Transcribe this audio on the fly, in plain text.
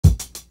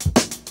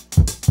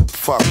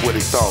Fuck with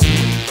it though.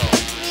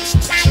 It's the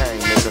chain,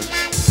 nigga.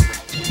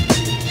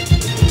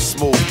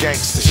 Smooth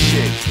gangster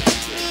shit.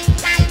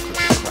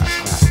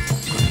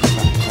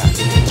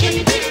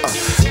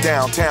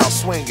 Downtown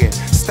swinging,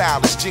 style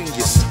is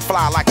genius.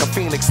 Fly like a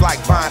phoenix, like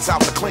vines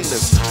out the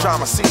cleaners.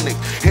 Drama scenic,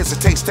 here's a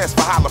taste test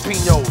for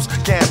jalapenos.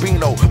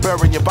 Gambino,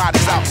 burying your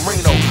bodies out in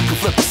Reno. Can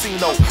flip a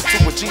Cino to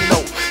a Gino.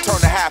 Turn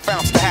a half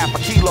ounce to half a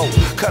kilo.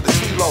 Cut a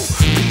kilo.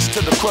 Peace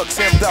to the crooks,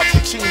 hemmed up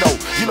Pacino.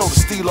 You know the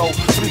stilo.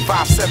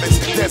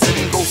 357s, Desert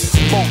Eagles.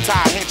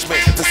 Bow-tie henchmen,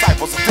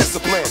 disciples of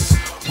discipline.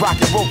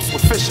 Rockin' ropes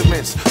with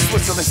fishermen.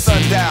 Switzerland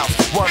sundials.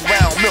 Run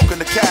round, milking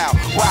the cow.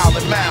 Wild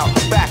and mild.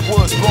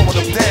 Backwoods blowing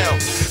them down.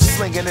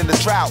 Slinging in the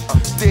drought.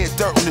 Dead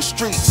dirt in the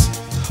streets.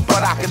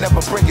 But I can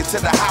never bring it to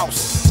the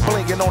house.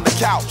 Blinging on the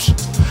couch.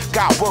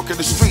 Got work in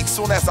the streets.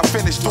 Soon as I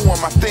finish doing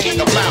my thing,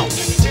 I'm out.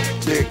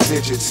 Big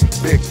digits,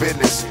 big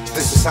business.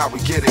 This is how we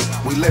get it.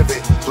 We live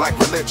it like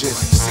religion.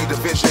 See the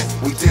vision,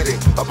 we did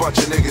it. A bunch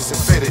of niggas in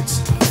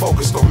fitteds,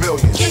 focused on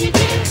millions.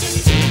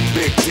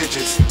 Big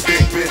digits,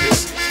 big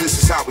business.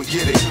 This is how we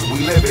get it.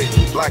 We live it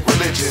like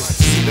religion.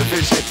 See the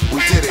vision,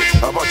 we did it.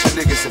 A bunch of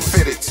niggas in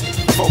fitteds,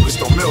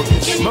 focused on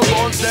millions. My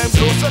bones them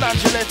closer than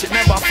Gillette,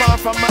 never far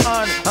from my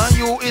hand. And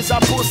you is a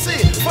pussy,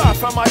 far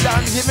from my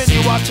land. Giving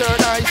you a turn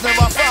eyes,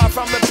 never far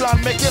from the plan.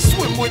 Make you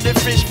swim with the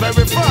fish,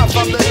 very far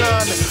from the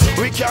land.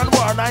 We can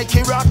war like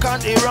Iraq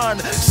and Iran.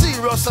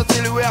 Serious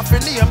until we have to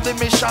name the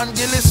mission.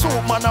 Gilly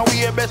soup man, and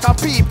we a better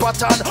people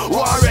pattern.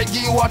 War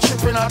reggae, war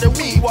tripping on the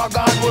weed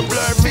wagon. We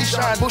blur vision.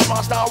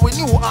 Bushmaster, we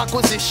new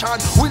acquisition.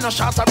 We no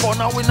shot a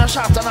gun and we no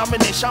shot an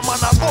ammunition.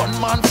 Man a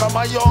gunman from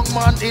a young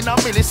man in a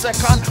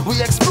millisecond.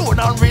 We explode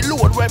and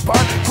reload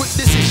weapon. Quick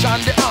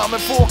decision, the army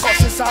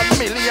focus is a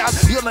million.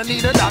 You don't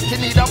need a doc, you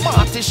need a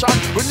partition.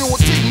 We new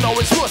thing now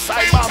is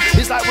suicide bomb.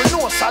 It's like we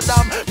know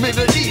Saddam,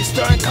 Middle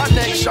Eastern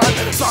connection.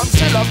 From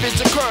Tel Aviv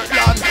to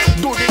Kirtland,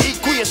 do the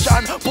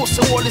equation.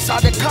 Pussy hole is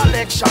the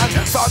collection.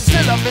 From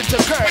Tel Aviv to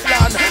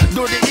Kirtland,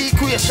 do the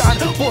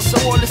equation. Pussy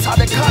hole is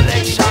the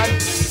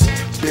collection.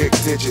 Big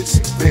digits,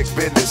 big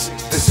business.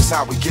 This is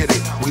how we get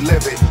it. We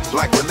live it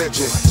like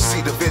religion.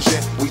 See the vision,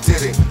 we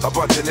did it. A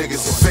bunch of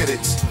niggas in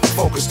fitteds,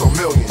 focused on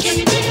millions.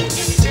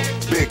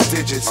 Big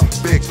digits,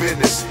 big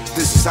business.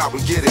 This is how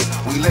we get it.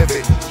 We live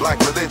it like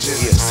religion.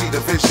 See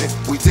the vision,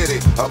 we did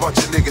it. A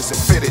bunch of niggas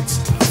in fitteds,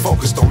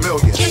 focused on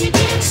millions.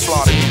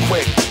 Slaughter you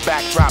quick,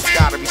 backdrops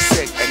gotta be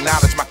sick.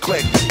 Acknowledge my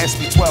click.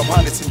 SP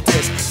 1200s and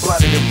disc,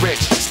 blooded and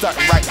rich.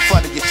 Stunting right in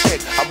front of your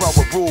chick. I run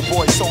with rude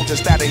boy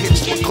soldiers that'll hit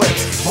you with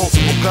clips.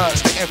 Multiple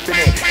guns, the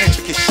infinite,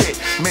 intricate shit.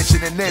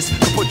 Mentioning this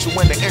could put you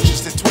in the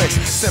interesting twist.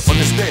 Simple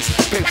as this,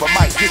 paper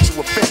might get you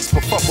a fix,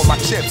 but fuck with my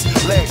chips.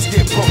 Legs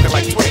get broken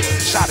like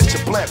twigs. Shot at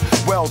your blimp.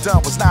 Well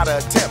done was not an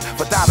attempt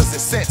for dollars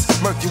and cents.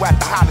 Murk you at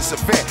the hottest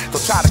event.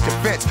 They'll try to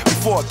convince.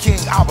 Before a king,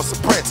 I was a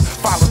prince.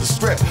 Follow the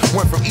script.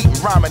 Went from eating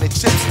ramen and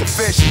chips to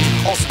fish.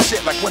 On some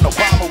shit like when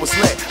Obama was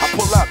lit. I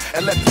pull up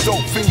and let the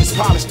dope fiends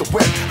polish the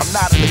whip. I'm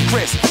not in the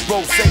crisp.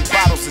 Rose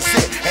bottles is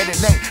it. And it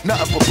ain't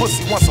nothing but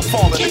pussy once I'm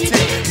falling the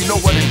tip. You know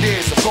what it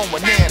is. I'm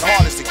going in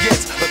hard as it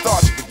gets.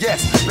 Lethargic, but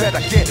yes, better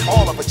get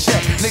all of a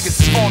check.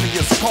 Niggas is phony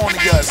as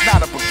cornea. It's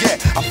not a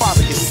baguette. I follow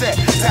your set.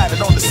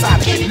 Tatted on the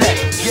side of your neck.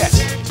 Yes.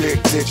 Big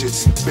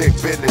digits, big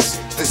business.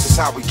 This is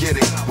how we get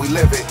it. We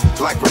live it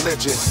like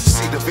religion.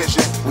 See the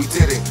vision, we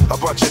did it. A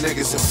bunch of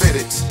niggas in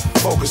fitteds,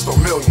 focused on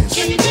millions.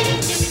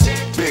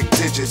 Big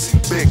digits,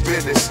 big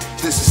business.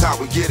 This is how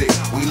we get it.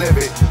 We live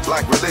it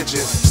like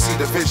religion. See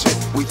the vision,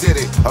 we did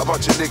it. A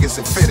bunch of niggas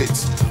in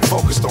fitteds,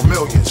 focused on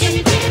millions.